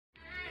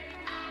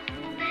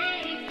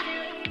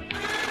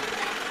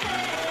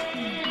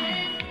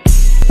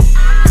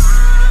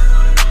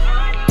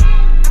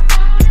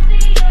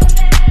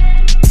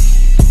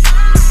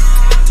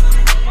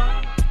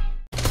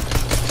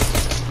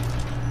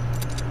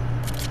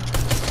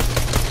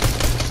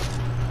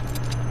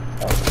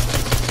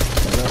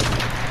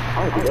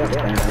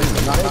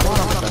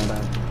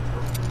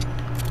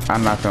I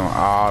knocked him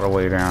all the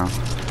way down.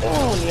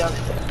 Oh, yeah.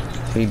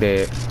 He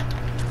dead.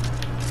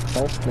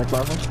 Nice, next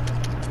level.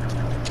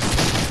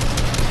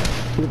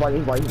 He's white.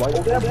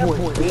 Oh, that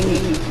boy.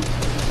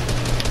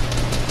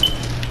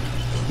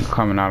 He's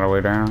coming all the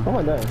way down. Oh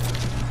my god.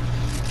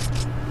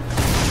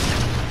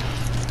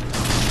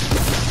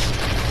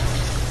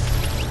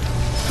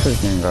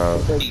 Freaking go.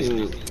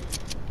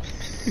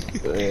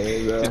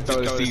 Just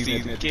throw the seeds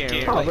in the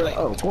camera.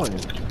 Oh, corner.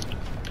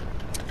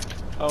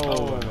 Oh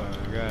my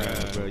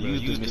god, bro. You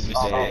do Mr.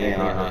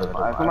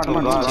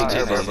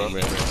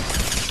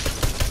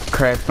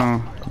 Cracked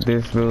on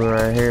this dude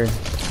right here.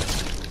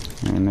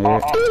 And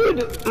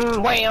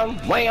Wham.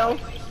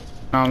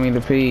 I don't mean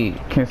to pee.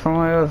 Can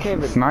someone else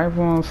snipe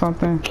on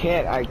something?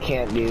 I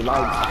can't, dude.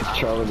 Like,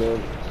 control,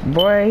 dude.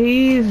 Boy,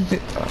 he's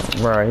just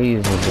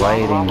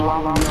waiting.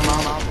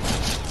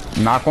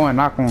 Knock one.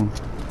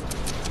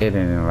 It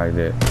ain't like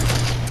that.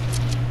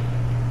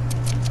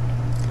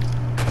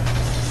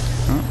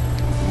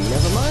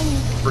 Never mind.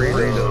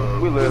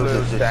 We literally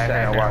just sat here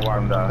and watched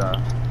them die.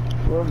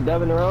 We're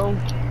dubbing their own.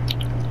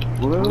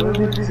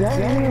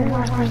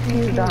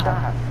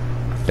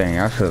 Dang,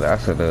 I should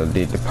have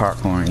did the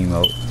popcorn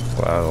emote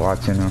while I was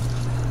watching them.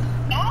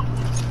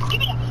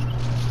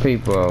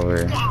 People over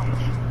here.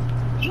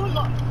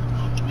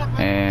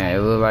 And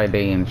it look like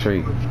they in the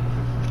tree.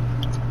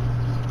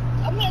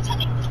 Oh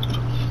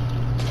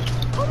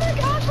my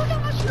gosh, look how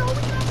much snow we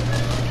got. We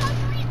literally got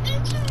 3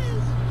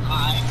 inches. I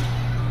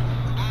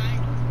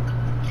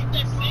get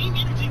that same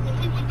energy when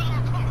we whip out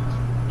our car.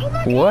 Oh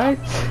my What?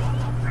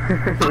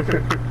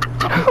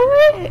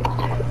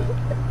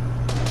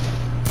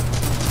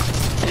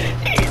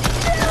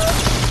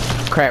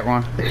 Crack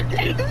one.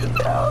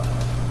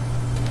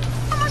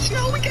 How much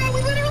snow we got?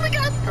 We literally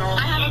got.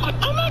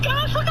 Oh my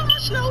gosh, look how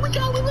much snow we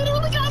got. We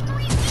literally got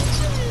 3 inches.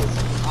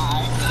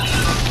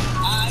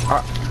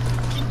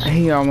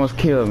 He almost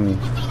killed me.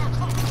 Oh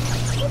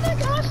my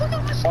gosh, look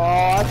how much. Oh,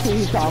 I see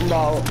you talking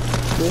about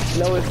the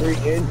snow is 3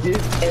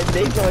 inches, and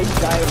they so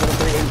excited for the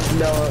 3 inch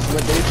snow,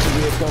 but they should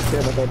be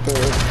something like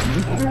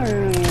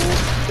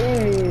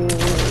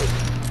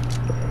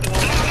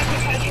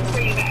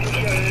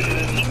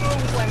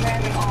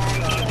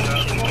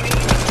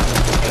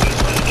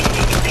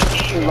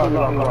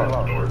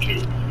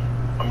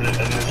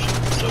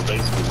So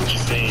basically what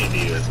you're saying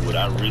is, would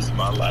I risk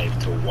my life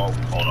to walk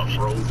on a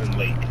frozen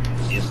lake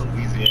in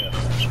Louisiana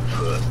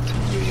for 2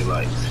 million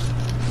likes?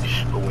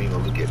 But we ain't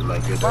gonna look at it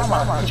like that.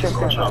 That's just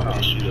gonna chop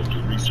this shit up for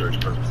research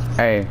purposes.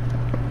 Hey,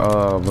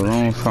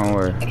 balloon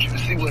somewhere. You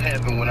see what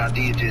happened when I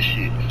did this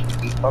shit?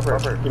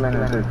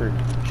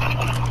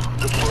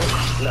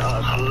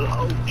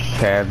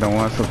 Tab the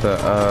ones with the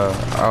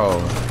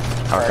oh.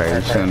 Okay,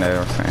 you shouldn't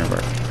have saying, bro.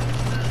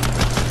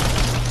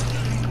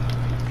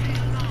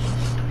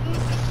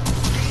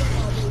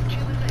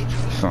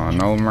 So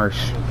no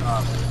mercy.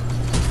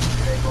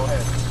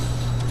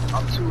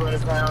 I'm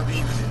 200 pounds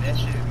even in that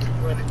shit.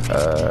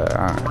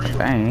 200.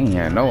 Dang, ain't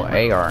had no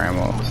AR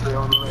ammo. Stay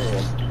on the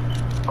land.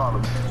 Follow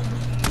me.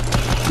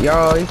 Yo,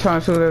 he trying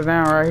to shoot us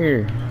down right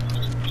here.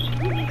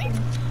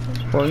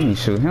 Boy, you need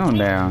to shoot him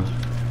down.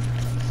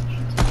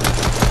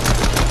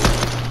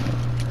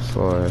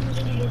 Boy.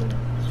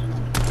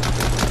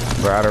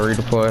 Bro, how to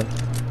redeploy?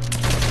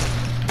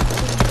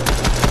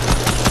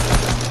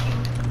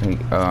 He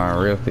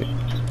ripped it.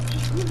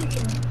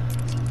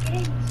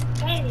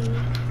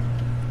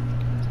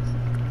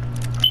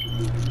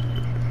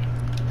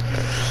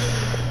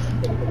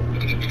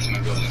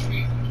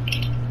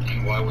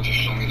 Why would you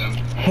show me them?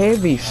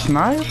 Heavy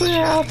sniper?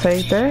 I'll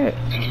take that.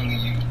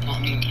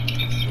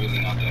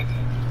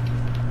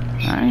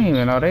 I didn't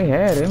even know they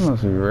had it. It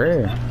must be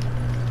rare.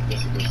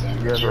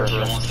 Yes, sir.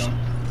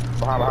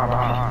 Behind.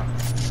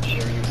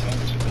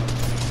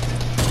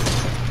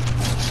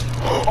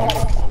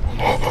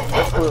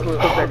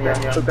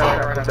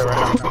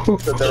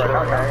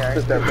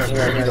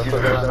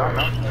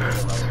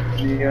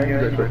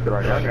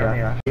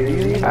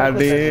 I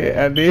did.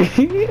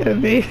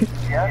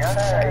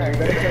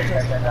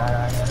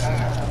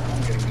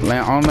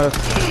 Land on us.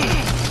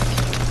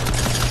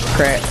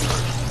 Crack.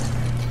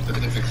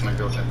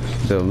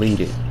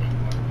 Delete it.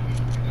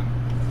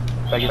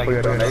 Thank you for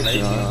your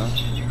donation.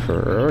 For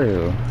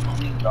real.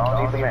 Don't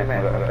need the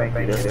man. Thank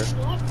you.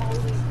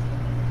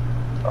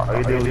 All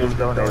you do is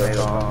donate.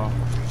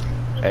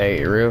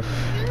 Hey, Riff.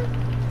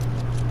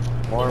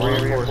 More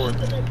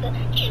reinforcements.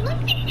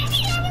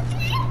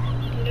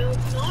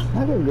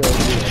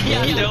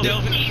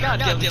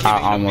 I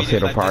almost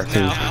hit a part 2.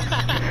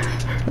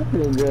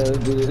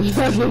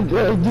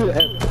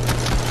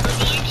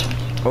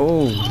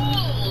 Oh,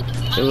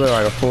 it looked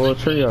like a full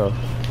trio.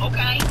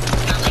 Okay,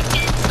 now like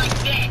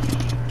this.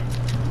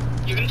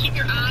 You're gonna keep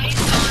your eyes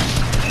on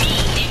me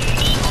and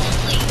me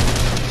only.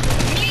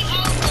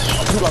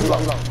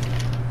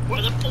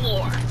 For the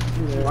floor.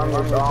 You're going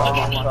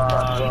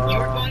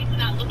to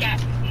not look at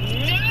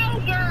no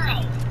girl.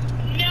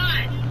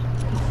 None.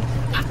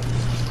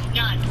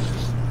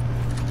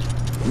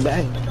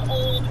 Dang. The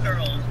old old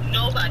girls.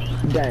 Nobody.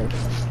 Dang.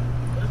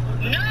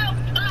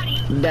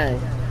 Nobody. Dang.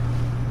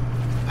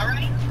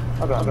 Alright?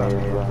 Okay.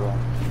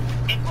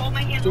 And hold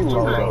my hand the Too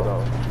whole low, time.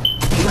 though.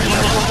 Hold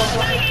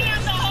my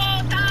hand the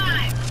whole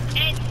time.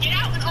 And get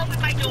out and open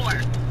my door.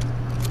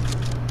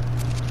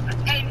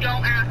 And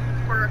don't ask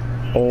for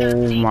Oh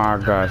nothing. my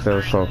gosh, that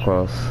was so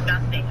close.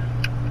 Nothing.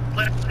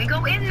 But if we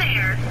go in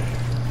there,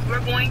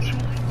 we're going to...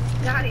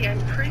 Daddy, I'm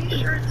pretty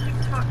sure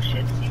TikTok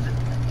shit seems...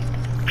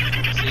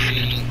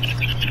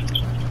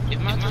 If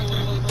my door was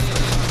there,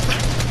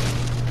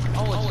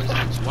 oh,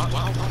 it's wow.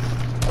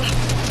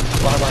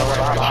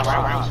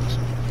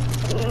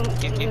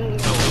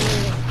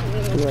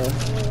 Yeah.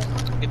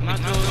 If my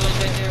door was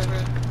there,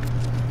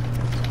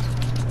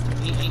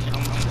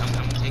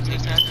 I'm taking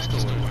this out the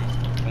store.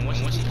 And once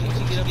you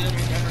get up there and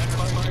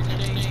car park and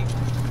everything,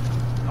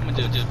 I'm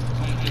gonna just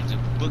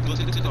book to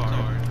the car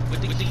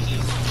with the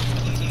keys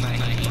in my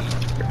hand.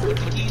 Put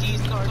the keys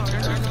in the car,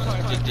 turn the car,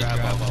 just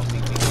drive off.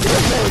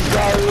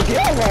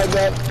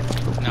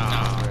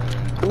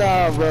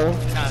 Nah, bro.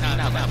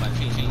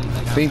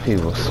 These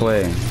people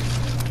sweating.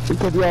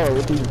 Because yo,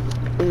 with these,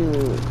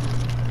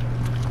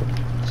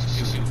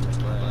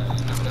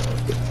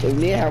 if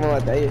me have one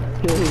like that,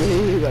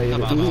 he's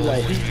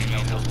like,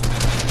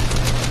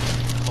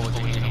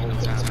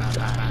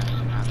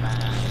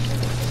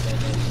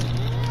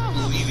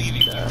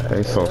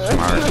 They so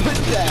smart.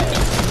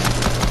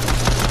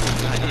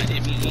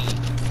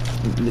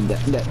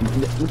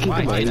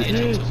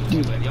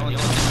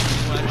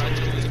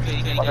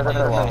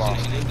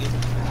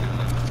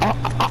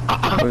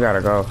 We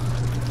gotta go.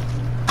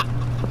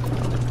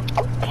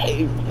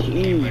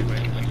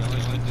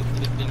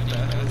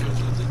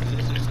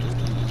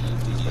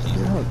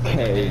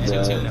 Okay,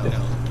 bro.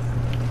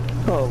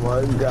 Oh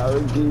my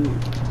god, dude.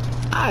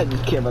 I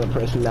just care about the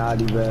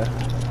personality, bro.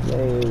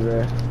 Hey,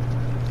 bro.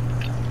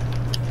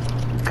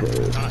 Okay.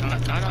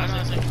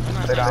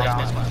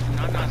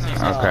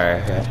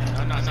 Okay.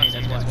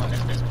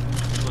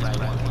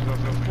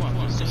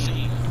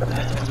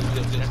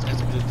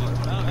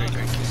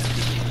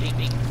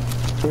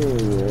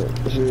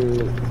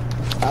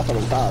 I thought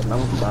I'm tired,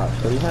 I'm tired.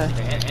 What do you say?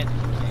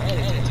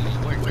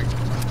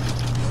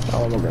 Oh,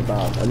 I'm not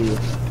tired. I need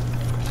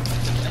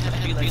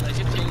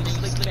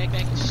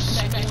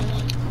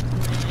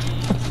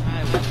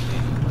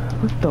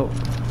What the?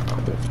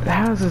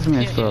 How is this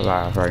man still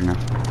alive right now?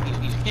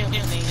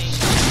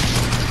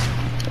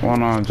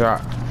 One on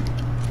drop.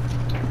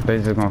 They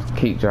just gonna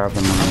keep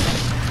dropping on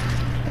us.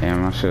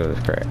 And my shield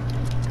is cracked.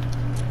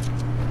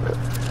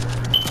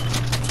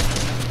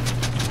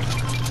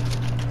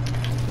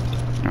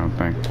 I don't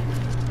think.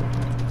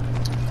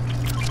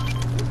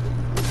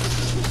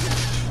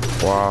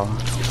 Wall.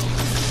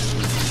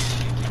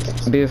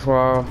 This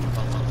wall.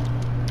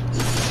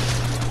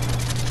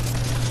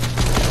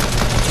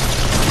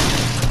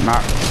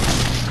 Not.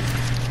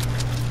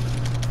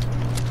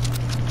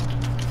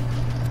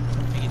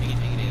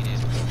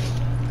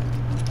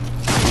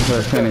 I'm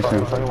gonna finish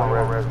him.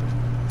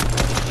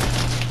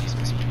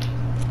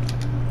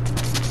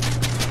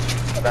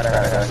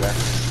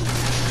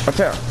 Watch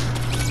out.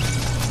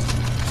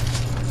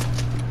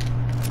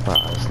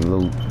 Wow, it's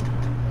loot.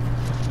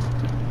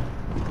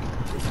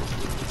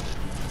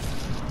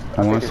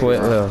 One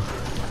sweat left.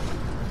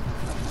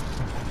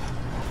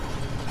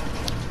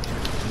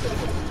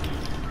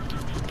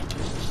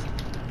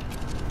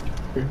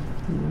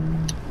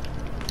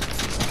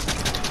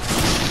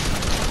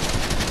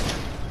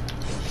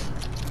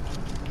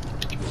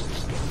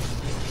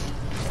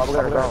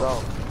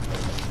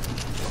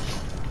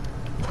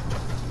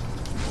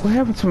 What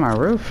happened to my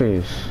real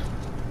fish?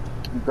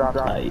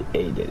 I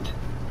ate it.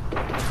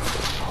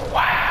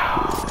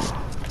 Wow.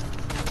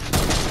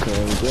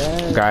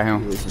 Congrats. Got him.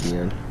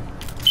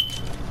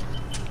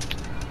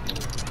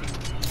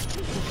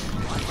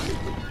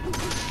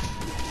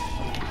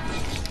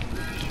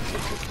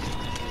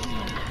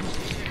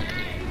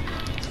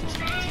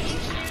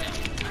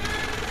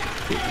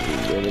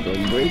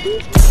 Break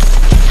it?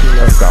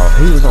 Let's go.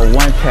 He was a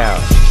one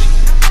tap.